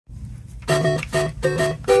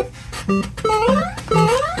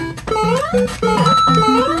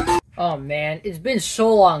Oh man, it's been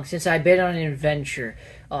so long since I've been on an adventure.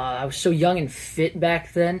 I was so young and fit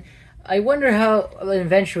back then. I wonder how an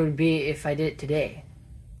adventure would be if I did it today.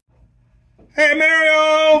 Hey,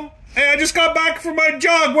 Mario! Hey, I just got back from my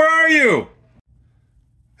jog. Where are you?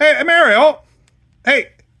 Hey, Mario! Hey,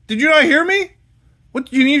 did you not hear me?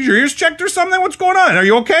 What, you need your ears checked or something? What's going on? Are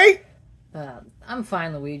you okay? I'm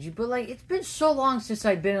fine, Luigi, but like, it's been so long since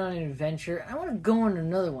I've been on an adventure. I want to go on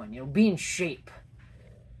another one, be in shape.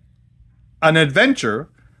 An adventure?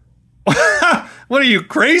 What are you,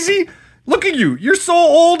 crazy? Look at you. You're so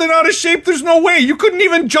old and out of shape, there's no way. You couldn't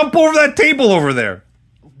even jump over that table over there.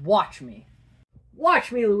 Watch me.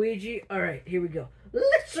 Watch me, Luigi. All right, here we go.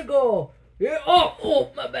 Let's go. Yeah,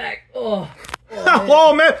 oh, my back. Oh,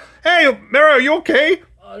 oh man. Hey, Mario, you okay?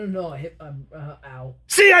 I don't know. I hit my, ow.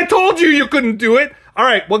 See, I told you you couldn't do it. All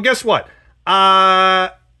right, well, guess what?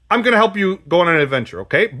 I'm going to help you go on an adventure,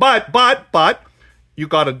 okay? But, you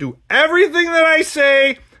got to do everything that I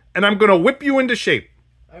say, and I'm going to whip you into shape.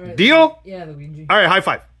 All right, deal? Yeah, Luigi. All right, high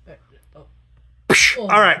five. All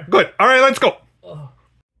right, good. All right, let's go.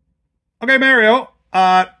 Okay, Mario,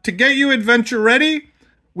 to get you adventure ready,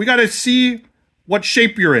 we got to see what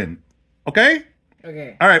shape you're in, okay?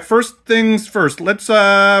 Okay. All right, first things first. Let's, do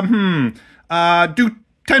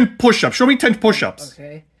 10 push-ups. Show me 10 push-ups.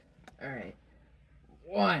 Okay. All right.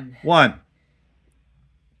 1.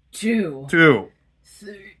 2. 2.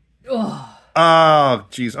 3. Oh. Oh,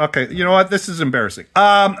 jeez. Okay, you know what? This is embarrassing.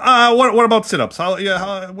 What about sit-ups?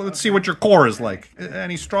 Let's see what your core is like.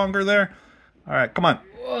 Any stronger there? All right, come on.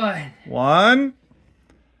 1.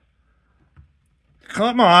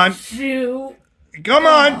 Come on. 2. Come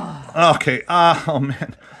on. Okay. Oh,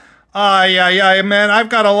 man. Yeah, man. I've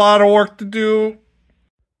got a lot of work to do.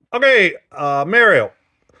 Okay, Mario.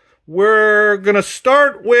 We're going to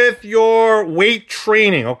start with your weight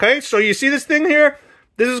training, okay? So you see this thing here?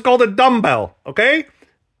 This is called a dumbbell, okay?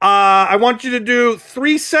 I want you to do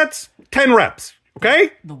 3 sets, 10 reps,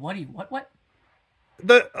 okay? The what?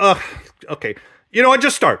 Okay. You know what?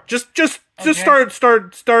 Just start. Just Okay.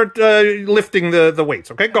 start lifting the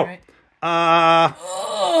weights, okay? Go. Right.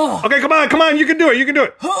 Okay, come on. You can do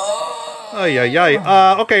it.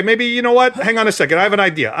 Okay, maybe, you know what? Hang on a second. I have an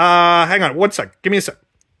idea. Hang on 1 sec. Give me a sec.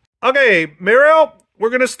 Okay, Mario, we're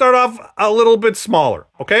going to start off a little bit smaller,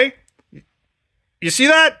 okay? You see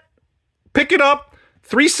that? Pick it up.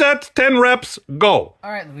 3 sets, 10 reps, go.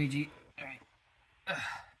 All right, Luigi. All right.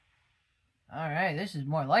 All right, this is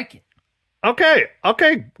more like it. Okay,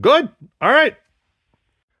 good. All right.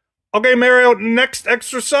 Okay, Mario, next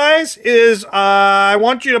exercise is I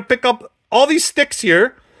want you to pick up all these sticks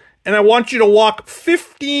here, and I want you to walk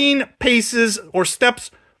 15 paces or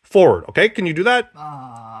steps forward, okay? Can you do that?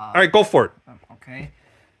 All right, go for it. Okay.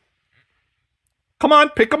 Come on,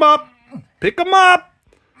 pick them up.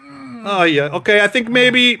 Oh, yeah. Okay, I think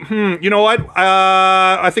maybe, you know what?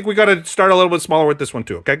 I think we got to start a little bit smaller with this one,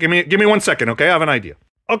 too, okay? Give me 1 second, okay? I have an idea.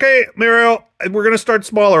 Okay, Mario, we're going to start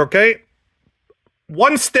smaller, okay?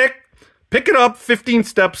 1 stick, pick it up, 15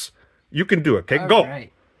 steps. You can do it, okay? Go.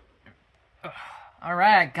 All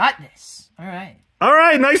right, I got this. All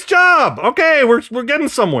right, nice job. Okay, we're getting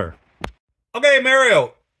somewhere. Okay,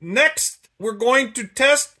 Mario, next we're going to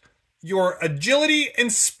test your agility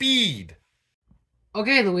and speed.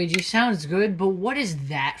 Okay, Luigi, sounds good, but what is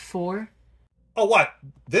that for? Oh, what?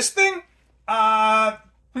 This thing?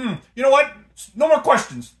 You know what? No more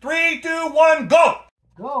questions. 3, 2, 1, go!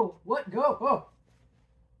 Go. What? Go.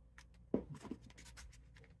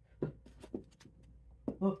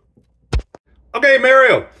 Oh. Okay,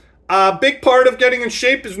 Mario. A big part of getting in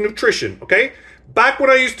shape is nutrition, okay? Back when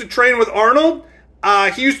I used to train with Arnold,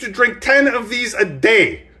 he used to drink 10 of these a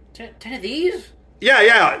day. 10 of these?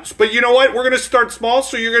 Yeah. But you know what? We're going to start small,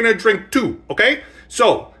 so you're going to drink 2, okay?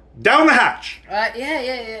 So, down the hatch.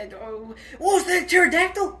 Yeah. What was that,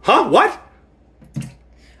 pterodactyl? Huh? What?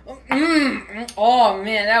 Oh,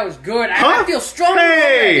 man, that was good. I feel strong.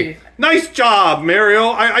 Hey! Nice job,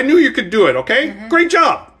 Mario. I knew you could do it, okay? Great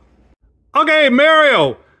job. Okay,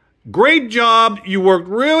 Mario. Great job. You worked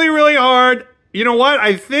really, really hard. You know what?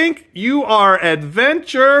 I think you are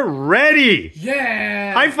adventure ready.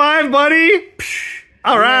 Yeah. High five, buddy.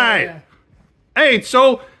 All right. Yeah. Hey,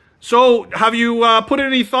 so have you put in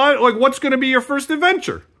any thought? Like, what's going to be your first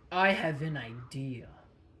adventure? I have an idea.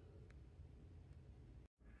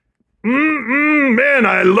 Man,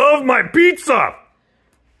 I love my pizza.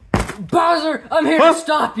 Bowser, I'm here to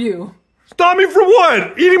stop you. Stop me from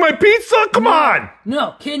what? Eating my pizza? Come on.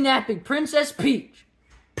 No, kidnapping Princess Peach.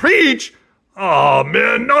 Peach? Oh,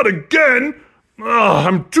 man, not again.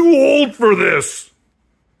 I'm too old for this.